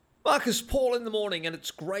Marcus, Paul in the morning, and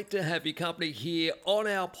it's great to have your company here on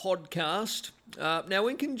our podcast. Now,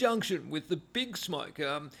 in conjunction with the Big Smoke,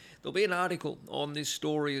 there'll be an article on this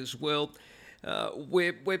story as well.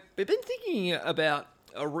 We've been thinking about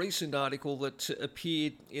a recent article that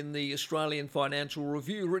appeared in the Australian Financial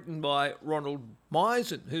Review written by Ronald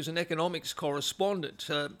Misen, who's an economics correspondent.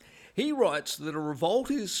 He writes that a revolt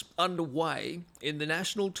is underway in the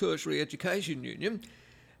National Tertiary Education Union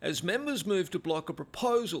as members move to block a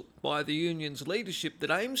proposal by the union's leadership that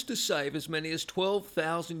aims to save as many as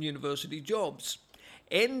 12,000 university jobs.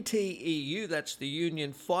 NTEU, that's the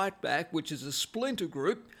Union Fight Back, which is a splinter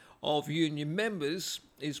group of union members,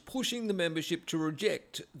 is pushing the membership to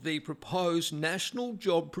reject the proposed National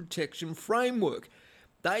Job Protection Framework.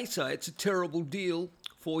 They say it's a terrible deal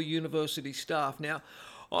for university staff. Now,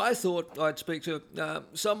 I thought I'd speak to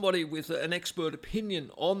somebody with an expert opinion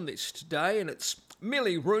on this today, and it's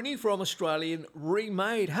Millie Roonie from Australia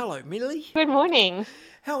ReMade. Hello, Millie. Good morning.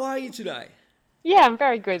 How are you today? Yeah, I'm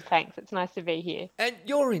very good, thanks. It's nice to be here. And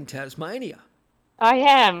you're in Tasmania. I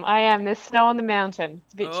am. There's snow on the mountain.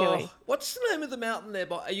 It's a bit chilly. What's the name of the mountain there?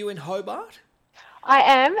 Are you in Hobart? I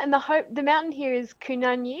am, and the mountain here is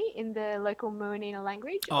Kununyi in the local Moanina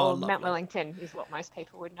language, or lovely. Mount Wellington is what most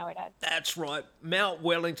people would know it as. That's right, Mount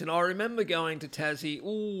Wellington. I remember going to Tassie,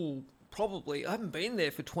 I haven't been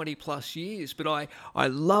there for 20 plus years, but I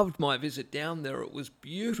loved my visit down there. It was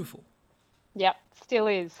beautiful. Yep, still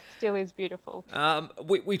is beautiful.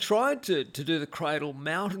 We tried to do the Cradle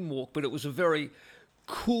Mountain Walk, but it was a very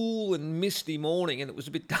cool and misty morning, and it was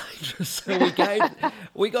a bit dangerous. So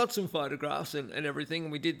we got some photographs and everything,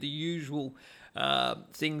 and we did the usual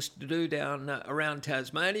things to do down around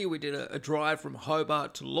Tasmania. We did a drive from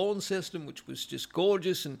Hobart to Launceston, which was just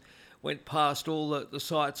gorgeous, and went past all the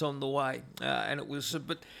sites on the way. And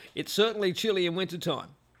but it's certainly chilly in wintertime.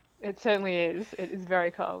 It certainly is. It is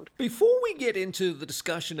very cold. Before we get into the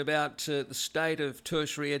discussion about the state of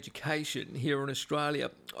tertiary education here in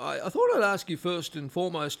Australia, I thought I'd ask you first and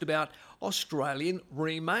foremost about Australian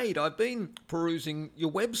ReMade. I've been perusing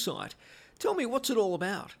your website. Tell me, what's it all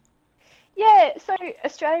about? Yeah, so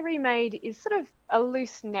Australia ReMade is sort of a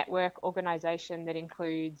loose network organisation that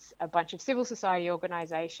includes a bunch of civil society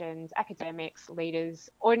organisations, academics, leaders,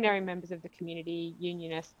 ordinary members of the community,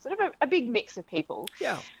 unionists, sort of a big mix of people.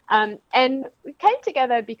 Yeah. And we came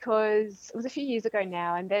together because it was a few years ago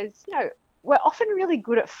now, and we're often really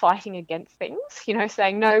good at fighting against things,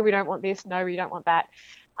 saying, no, we don't want this, no, we don't want that.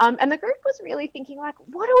 And the group was really thinking, like,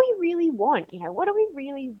 what do we really want? What do we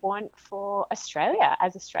really want for Australia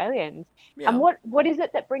as Australians? Yeah. And what is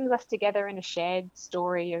it that brings us together in a shared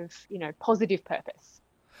story of, positive purpose?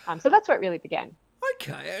 So that's where it really began.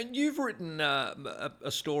 Okay, and you've written a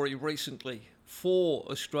story recently for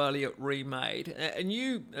Australia ReMade, and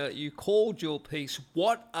you called your piece,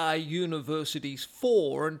 "What Are Universities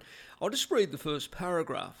For?" And I'll just read the first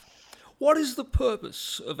paragraph. What is the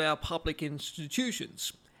purpose of our public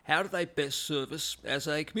institutions? How do they best serve us as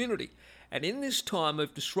a community? And in this time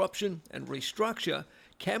of disruption and restructure,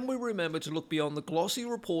 can we remember to look beyond the glossy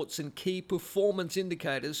reports and key performance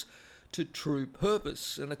indicators to true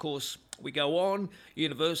purpose? And of course, we go on.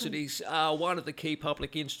 Universities are one of the key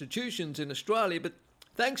public institutions in Australia, but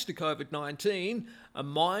thanks to COVID-19, a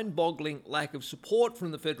mind-boggling lack of support from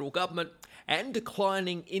the federal government and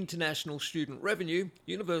declining international student revenue,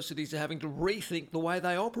 universities are having to rethink the way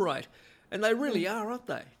they operate. And they really are, aren't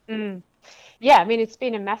they? Yeah, I mean, it's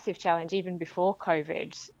been a massive challenge even before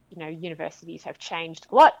COVID. Universities have changed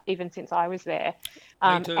a lot, even since I was there.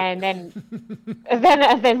 Me too. And then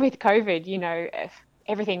with COVID,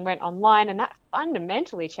 everything went online, and that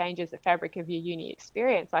fundamentally changes the fabric of your uni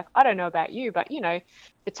experience. Like, I don't know about you, but,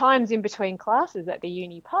 the times in between classes at the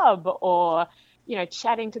uni pub, or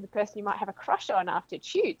chatting to the person you might have a crush on after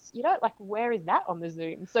tutes, where is that on the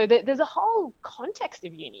Zoom? So there's a whole context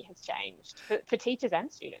of uni has changed for teachers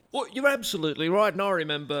and students. Well, you're absolutely right. And I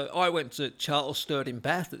remember I went to Charles Sturt in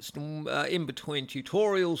Bathurst, and in between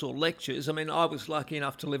tutorials or lectures, I mean, I was lucky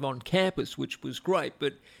enough to live on campus, which was great,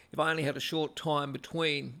 but if I only had a short time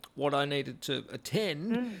between what I needed to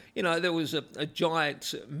attend, there was a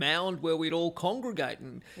giant mound where we'd all congregate,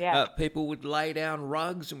 and people would lay down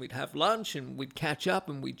rugs, and we'd have lunch, and we'd catch up,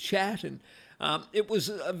 and we'd chat, and it was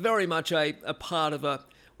very much a part of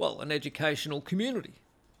an educational community.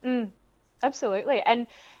 Absolutely. And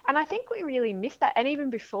I think we really missed that. And even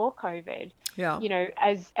before COVID,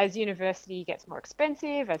 as university gets more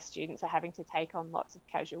expensive, as students are having to take on lots of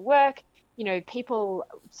casual work,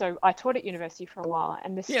 so I taught at university for a while,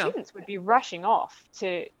 and the students would be rushing off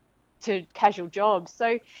to casual jobs.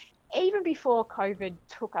 So even before COVID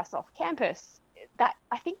took us off campus, that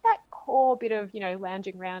I think that core bit of,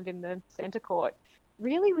 lounging around in the centre court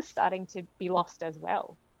really was starting to be lost as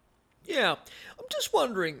well. Yeah, I'm just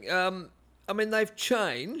wondering. I mean, they've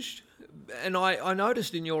changed, and I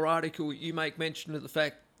noticed in your article you make mention of the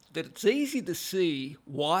fact that it's easy to see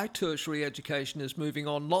why tertiary education is moving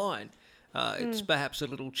online. It's perhaps a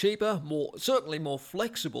little cheaper, certainly more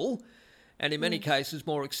flexible, and in many cases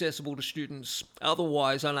more accessible to students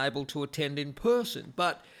otherwise unable to attend in person.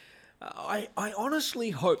 But I honestly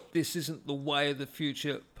hope this isn't the way of the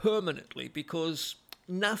future permanently, because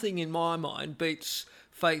nothing in my mind beats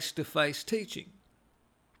face-to-face teaching.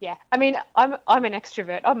 Yeah, I mean, I'm an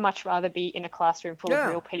extrovert. I'd much rather be in a classroom full of Yeah.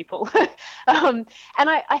 real people. And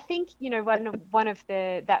I think, one of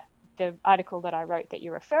the article that I wrote that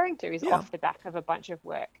you're referring to is Yeah. off the back of a bunch of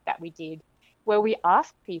work that we did, where we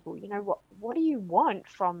asked people, what do you want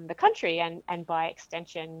from the country and by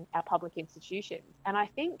extension our public institutions? And I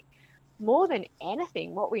think more than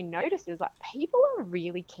anything, what we notice is like people are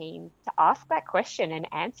really keen to ask that question and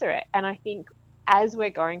answer it. And I think as we're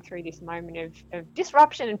going through this moment of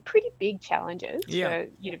disruption and pretty big challenges Yeah. for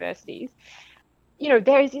universities,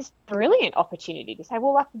 there is this brilliant opportunity to say,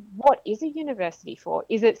 well, like, what is a university for?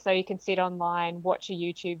 Is it so you can sit online, watch a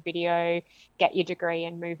YouTube video, get your degree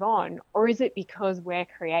and move on? Or is it because we're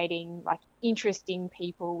creating like interesting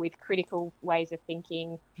people with critical ways of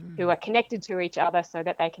thinking who are connected to each other so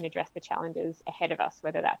that they can address the challenges ahead of us,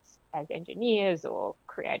 whether that's as engineers or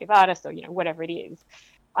creative artists or, whatever it is.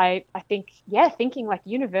 I think, thinking like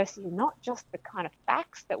university is not just the kind of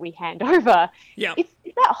facts that we hand over. Yeah. It's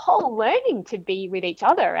that whole learning to be with each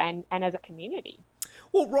other and as a community.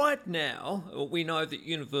 Well, right now, we know that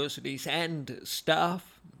universities and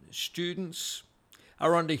staff, students,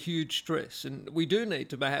 are under huge stress, and we do need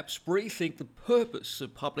to perhaps rethink the purpose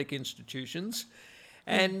of public institutions.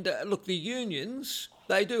 And look, the unions,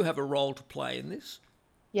 they do have a role to play in this.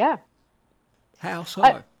 Yeah. How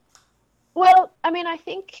so? Well, I mean, I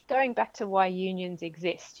think going back to why unions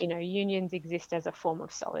exist, unions exist as a form of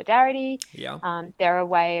solidarity. Yeah. They're a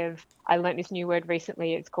way of, I learned this new word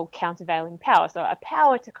recently, it's called countervailing power. So a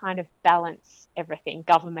power to kind of balance everything,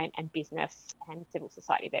 government and business and civil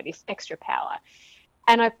society. They're this extra power.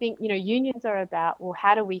 And I think, unions are about, well,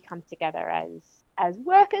 how do we come together as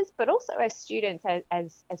workers, but also as students,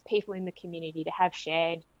 as people in the community to have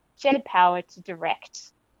shared power to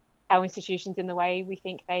direct our institutions in the way we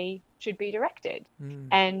think they should be directed.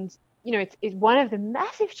 And, it's one of the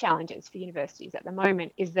massive challenges for universities at the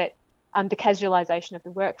moment is that the casualisation of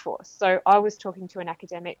the workforce. So I was talking to an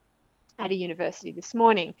academic at a university this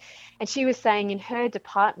morning, and she was saying in her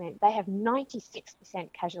department, they have 96%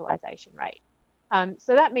 casualisation rate.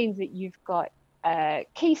 So that means that you've got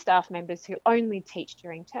key staff members who only teach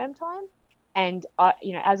during term time. And,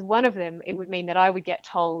 as one of them, it would mean that I would get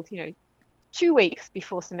told, 2 weeks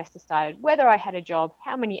before semester started, whether I had a job,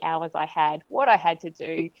 how many hours I had, what I had to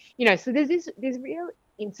do, so there's real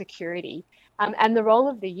insecurity. And the role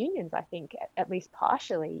of the unions, I think, at least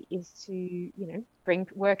partially, is to, bring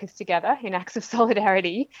workers together in acts of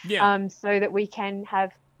solidarity, so that we can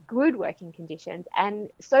have good working conditions and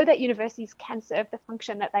so that universities can serve the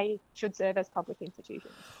function that they should serve as public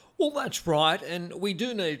institutions. Well, that's right, and we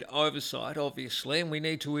do need oversight, obviously, and we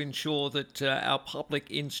need to ensure that our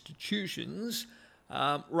public institutions,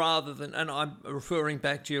 rather than, and I'm referring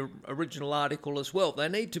back to your original article as well, they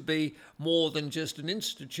need to be more than just an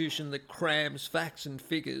institution that crams facts and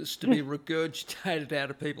figures to be regurgitated out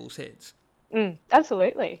of people's heads.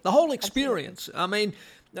 Absolutely. The whole experience. Absolutely. I mean,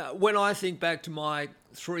 when I think back to my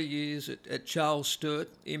 3 years at Charles Sturt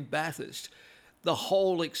in Bathurst, the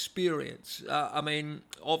whole experience, I mean,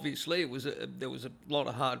 obviously there was a lot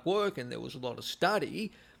of hard work and there was a lot of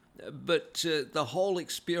study, but the whole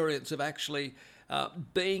experience of actually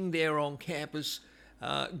being there on campus,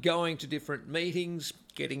 going to different meetings,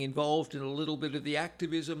 getting involved in a little bit of the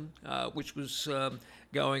activism, which was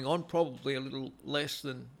going on, probably a little less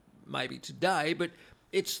than maybe today, but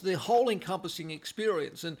it's the whole encompassing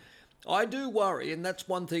experience. And I do worry, and that's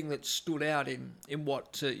one thing that stood out in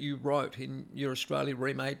what you wrote in your Australia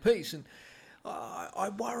ReMade piece, and I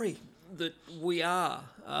worry that we are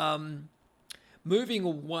moving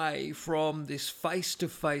away from this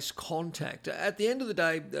face-to-face contact. At the end of the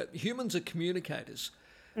day, humans are communicators,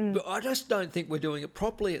 but I just don't think we're doing it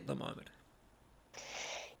properly at the moment.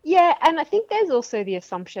 Yeah, and I think there's also the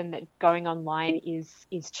assumption that going online is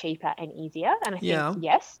cheaper and easier. And I think,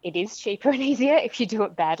 yes, it is cheaper and easier if you do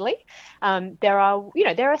it badly. There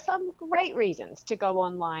are some great reasons to go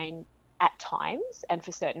online at times and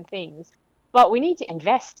for certain things, but we need to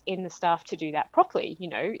invest in the staff to do that properly.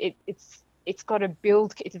 It's got to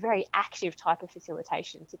build, it's a very active type of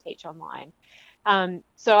facilitation to teach online.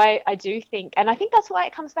 So I do think, and I think that's why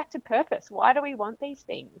it comes back to purpose. Why do we want these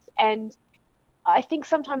things? And I think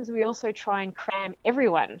sometimes we also try and cram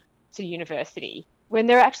everyone to university when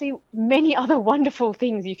there are actually many other wonderful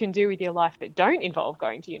things you can do with your life that don't involve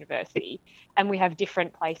going to university. And we have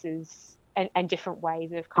different places and different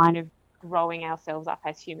ways of kind of growing ourselves up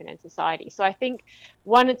as human and society. So I think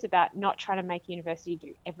one, it's about not trying to make university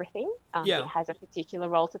do everything. It has a particular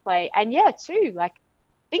role to play. And yeah, two, like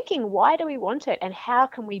thinking, why do we want it and how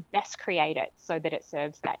can we best create it so that it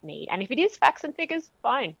serves that need? And if it is facts and figures,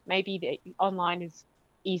 fine. Maybe the online is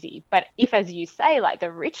easy. But if, as you say, like the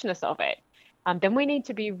richness of it, then we need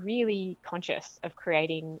to be really conscious of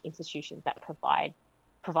creating institutions that provide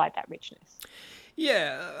that richness.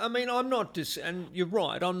 Yeah, I mean, and you're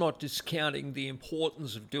right, I'm not discounting the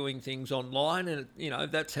importance of doing things online,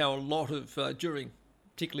 and, that's how a lot of, during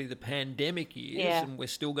particularly the pandemic years, and we're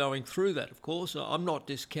still going through that, of course, I'm not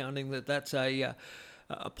discounting that that's a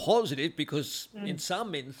positive, because in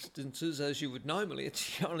some instances, as you would know, Millie,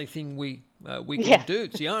 it's the only thing we can do.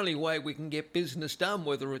 It's the only way we can get business done,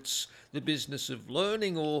 whether it's the business of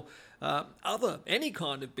learning or any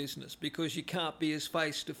kind of business, because you can't be as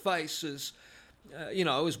face-to-face as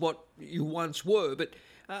as what you once were. But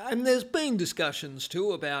and there's been discussions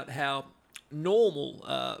too about how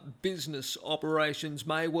normal business operations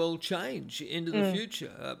may well change into the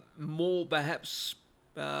future. More perhaps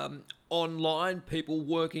online, people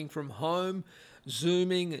working from home,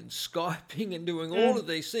 Zooming and Skyping and doing all of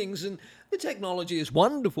these things. And the technology is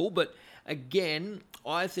wonderful, but again,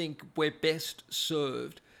 I think we're best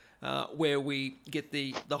served where we get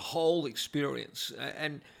the whole experience.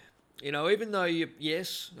 And even though you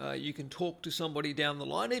can talk to somebody down the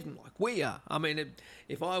line, even like we are. I mean,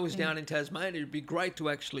 if I was down in Tasmania, it'd be great to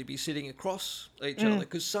actually be sitting across each other,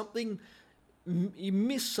 because you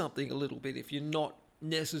miss something a little bit if you're not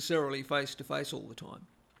necessarily face to face all the time.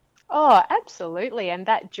 Oh, absolutely. And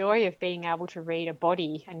that joy of being able to read a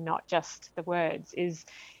body and not just the words is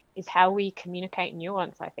how we communicate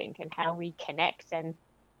nuance, I think, and how we connect. And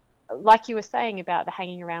like you were saying about the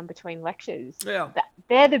hanging around between lectures,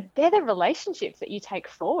 they're the relationships that you take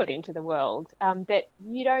forward into the world, that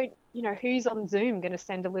you don't, who's on Zoom going to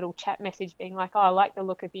send a little chat message being like, oh, I like the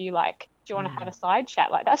look of you, like, do you want to have a side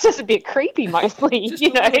chat? Like, that's just a bit creepy mostly, Yes,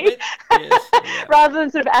 yeah. Rather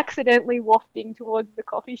than sort of accidentally wafting towards the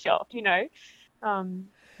coffee shop, we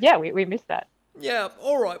miss that. Yeah,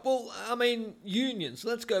 all right. Well, I mean, unions.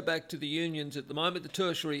 Let's go back to the unions at the moment. The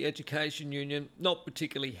Tertiary Education Union, not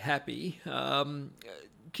particularly happy.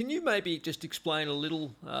 Can you maybe just explain a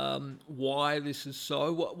little why this is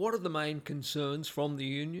so? What are the main concerns from the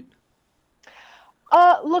union?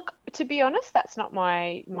 Look, to be honest, that's not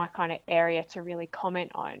my kind of area to really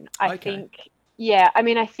comment on. I think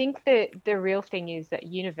the real thing is that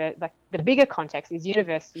the bigger context is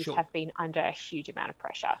universities have been under a huge amount of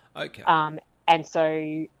pressure. Okay. And so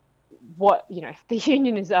the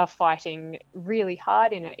unions are fighting really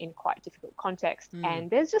hard in quite a difficult context. And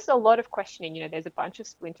there's just a lot of questioning. There's a bunch of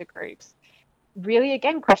splinter groups really,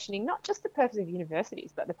 again, questioning not just the purpose of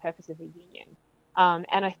universities, but the purpose of a union.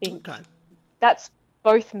 And I think that's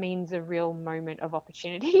both means a real moment of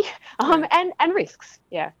opportunity and risks.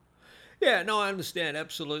 Yeah. Yeah, no, I understand,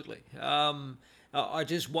 absolutely. I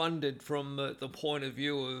just wondered from the point of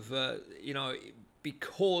view of,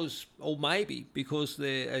 because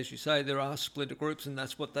there, as you say, there are splinter groups, and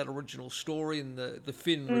that's what that original story and the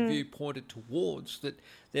Fin review pointed towards, that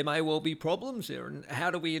there may well be problems there. And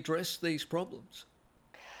how do we address these problems?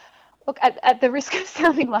 Look, at the risk of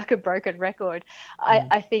sounding like a broken record,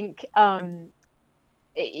 I think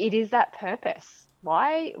it is that purpose.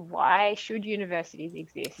 Why should universities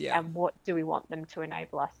exist, and what do we want them to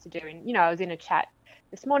enable us to do? And I was in a chat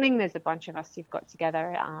this morning. There's a bunch of us who've got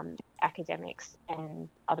together, academics and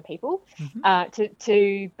other people,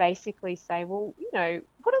 to basically say, well,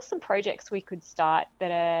 what are some projects we could start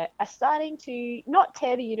that are starting to not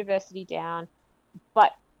tear the university down,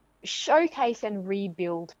 but showcase and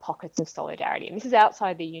rebuild pockets of solidarity. And this is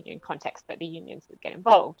outside the union context, but the unions would get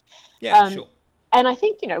involved. Yeah, sure. And I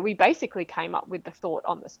think, we basically came up with the thought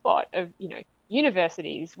on the spot of,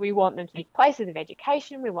 universities, we want them to be places of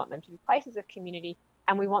education, we want them to be places of community,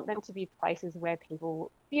 and we want them to be places where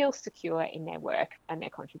people feel secure in their work and their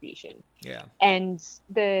contribution. Yeah. And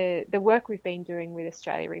the work we've been doing with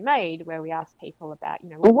Australia ReMade, where we ask people about,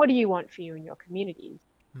 well, what do you want for you and your communities?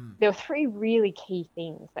 There were 3 really key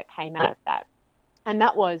things that came out of that. And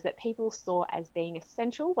that was that people saw as being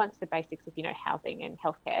essential once the basics of, housing and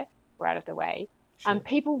healthcare were out of the way. Sure.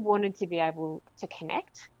 People wanted to be able to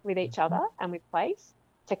connect with each other and with place,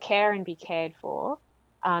 to care and be cared for,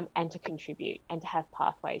 and to contribute and to have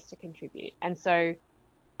pathways to contribute. And so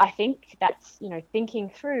I think that's, thinking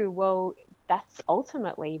through, well, that's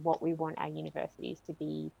ultimately what we want our universities to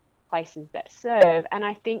be, places that serve. And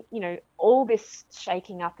I think, all this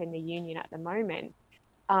shaking up in the union at the moment,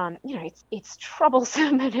 it's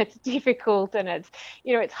troublesome and it's difficult and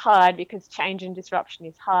it's hard because change and disruption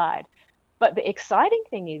is hard. But the exciting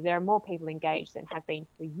thing is there are more people engaged than have been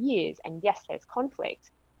for years. And yes, there's conflict,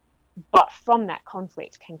 but from that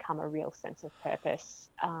conflict can come a real sense of purpose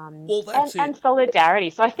and solidarity.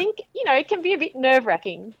 So I think, it can be a bit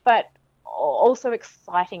nerve-wracking, but also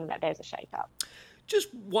exciting that there's a shake-up.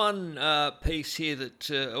 Just one piece here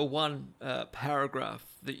one paragraph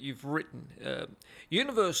that you've written.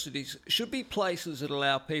 Universities should be places that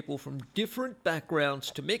allow people from different backgrounds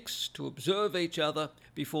to mix, to observe each other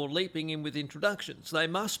before leaping in with introductions. They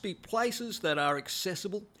must be places that are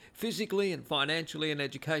accessible physically and financially and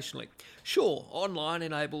educationally. Sure, online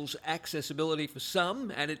enables accessibility for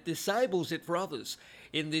some and it disables it for others.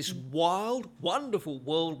 In this wild, wonderful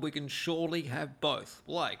world, we can surely have both.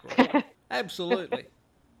 Blake, right? Absolutely.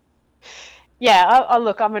 Yeah,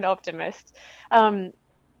 look, I'm an optimist.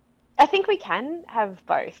 I think we can have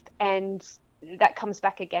both, and that comes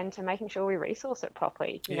back again to making sure we resource it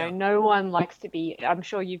properly. You know, no one likes to be, I'm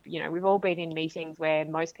sure we've all been in meetings where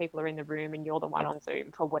most people are in the room and you're the one on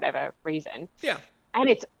Zoom for whatever reason. Yeah. And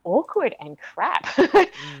it's awkward and crap. But,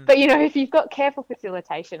 if you've got careful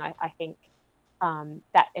facilitation, I think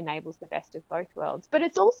that enables the best of both worlds. But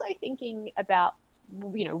it's also thinking about,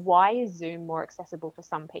 why is Zoom more accessible for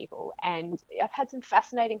some people? And I've had some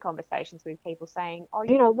fascinating conversations with people saying,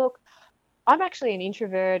 look, I'm actually an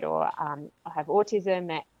introvert, or I have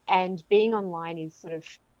autism, and being online is sort of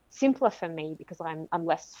simpler for me because I'm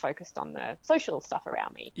less focused on the social stuff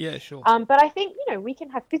around me. Yeah, sure. But I think, we can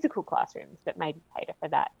have physical classrooms that maybe cater for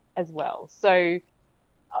that as well. So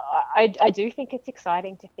I do think it's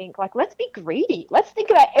exciting to think, like, let's be greedy. Let's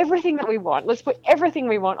think about everything that we want. Let's put everything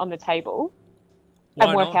we want on the table.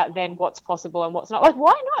 And work out then what's possible and what's not. Like,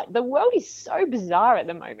 why not? The world is so bizarre at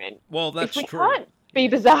the moment. Well, that's true. If we can't be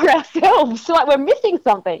bizarre ourselves, like we're missing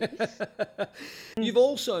something. You've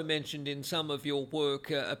also mentioned in some of your work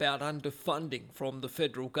about underfunding from the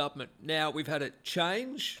federal government. Now, we've had a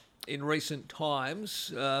change in recent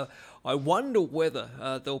times. I wonder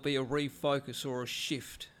whether there'll be a refocus or a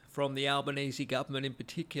shift from the Albanese government in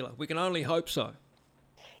particular. We can only hope so.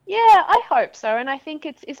 Yeah, I hope so. And I think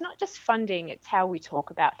it's not just funding, it's how we talk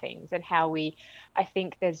about things and how I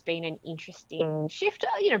think there's been an interesting shift,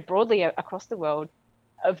 broadly across the world,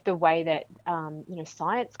 of the way that,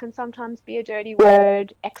 science can sometimes be a dirty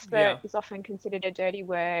word, expert is often considered a dirty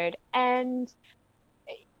word. And,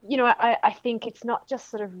 I think it's not just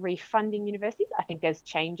sort of refunding universities. I think there's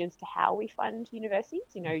changes to how we fund universities.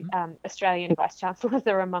 Australian vice chancellors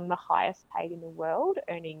are among the highest paid in the world,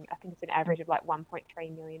 earning, I think it's an average of like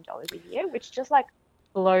 $1.3 million a year, which just like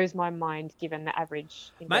blows my mind given the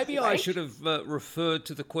average Maybe I wage. should have referred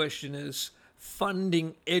to the question as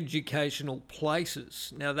funding educational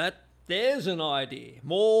places. Now there's an idea.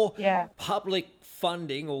 More public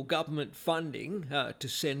funding or government funding to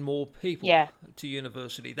send more people to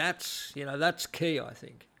university. That's key, I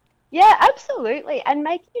think. Yeah, absolutely. And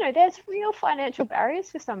there's real financial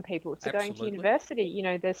barriers for some people to going to university.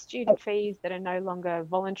 The student fees that are no longer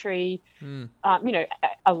voluntary,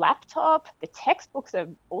 a laptop, the textbooks are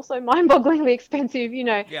also mind-bogglingly expensive.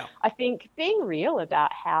 I think being real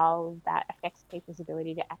about how that affects people's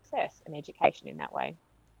ability to access an education in that way.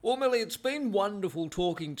 Well, Millie, it's been wonderful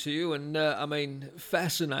talking to you and,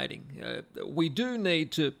 fascinating. We do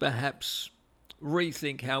need to perhaps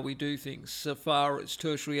rethink how we do things so far as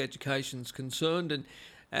tertiary education is concerned. And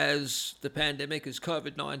as the pandemic, as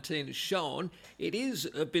COVID-19 has shown, it is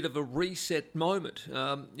a bit of a reset moment.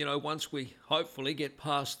 Once we hopefully get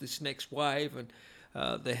past this next wave and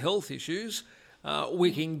the health issues,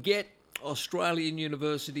 we can get Australian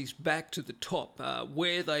universities back to the top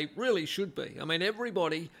where they really should be. I mean,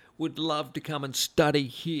 everybody would love to come and study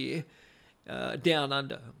here down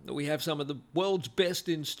under. We have some of the world's best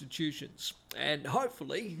institutions, and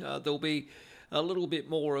hopefully there'll be a little bit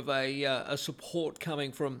more of a support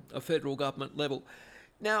coming from a federal government level.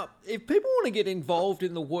 Now, if people want to get involved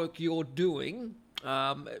in the work you're doing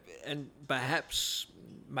and perhaps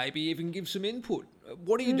maybe even give some input,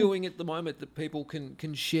 what are you doing at the moment that people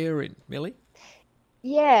can share in, Millie?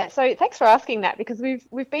 Yeah, so thanks for asking that, because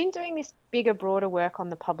we've been doing this bigger, broader work on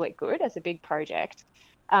the public good as a big project.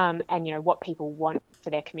 and what people want for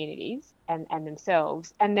their communities and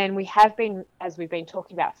themselves. And then we have been, as we've been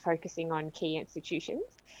talking about, focusing on key institutions.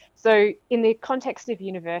 So in the context of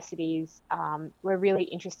universities, we're really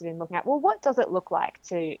interested in looking at, well, what does it look like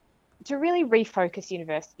to really refocus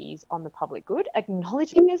universities on the public good,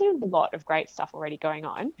 acknowledging there's a lot of great stuff already going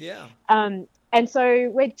on. Yeah. And so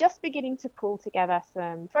we're just beginning to pull together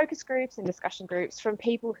some focus groups and discussion groups from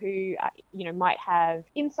people who, might have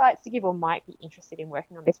insights to give or might be interested in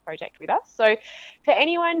working on this project with us. So for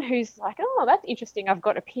anyone who's like, oh, that's interesting, I've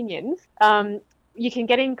got opinions, you can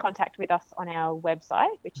get in contact with us on our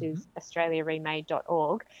website, which is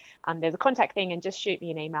australiaremade.org. There's a contact thing, and just shoot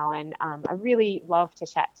me an email. And I really love to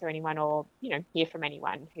chat to anyone or, hear from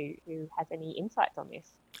anyone who has any insights on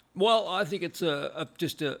this. Well, I think it's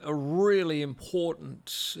just a really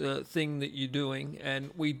important thing that you're doing,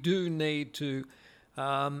 and we do need to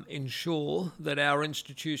ensure that our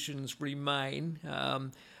institutions remain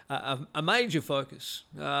a major focus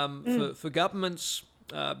for governments.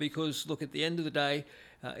 Because, look, at the end of the day,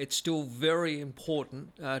 it's still very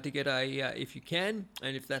important to get if you can,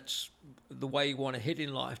 and if that's the way you want to head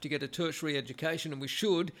in life, to get a tertiary education, and we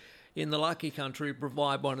should, in the lucky country,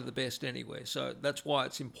 provide one of the best anywhere. So that's why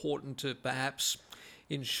it's important to perhaps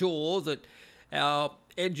ensure that our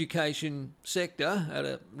education sector at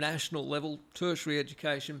a national level, tertiary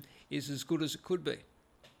education, is as good as it could be.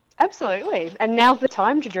 Absolutely. And now's the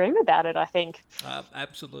time to dream about it, I think.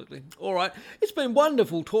 Absolutely. All right. It's been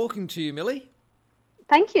wonderful talking to you, Millie.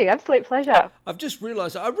 Thank you. Absolute pleasure. I've just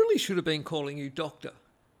realised I really should have been calling you Doctor.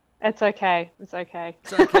 It's okay. It's okay.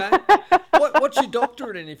 It's okay? What's your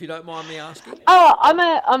doctorate in, if you don't mind me asking? Oh,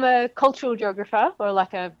 I'm a cultural geographer, or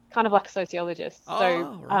like a kind of like a sociologist. Oh,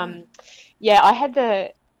 so, right. I had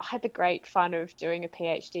the great fun of doing a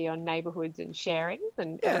PhD on neighbourhoods and sharing,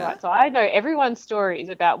 and Yeah. so I know everyone's stories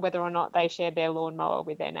about whether or not they shared their lawnmower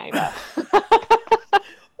with their neighbour.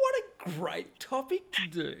 What a great topic to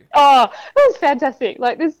do. Oh, that was fantastic!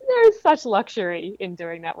 Like there is such luxury in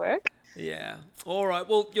doing that work. Yeah. All right.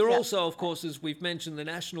 Well, you're also, of course, as we've mentioned, the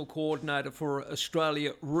National Coordinator for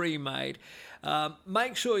Australia ReMade.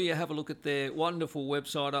 Make sure you have a look at their wonderful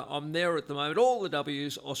website. I'm there at the moment. All the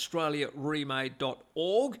W's,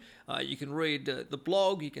 australiaremade.org. You can read the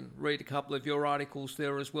blog. You can read a couple of your articles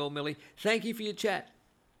there as well, Millie. Thank you for your chat.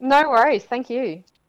 No worries. Thank you.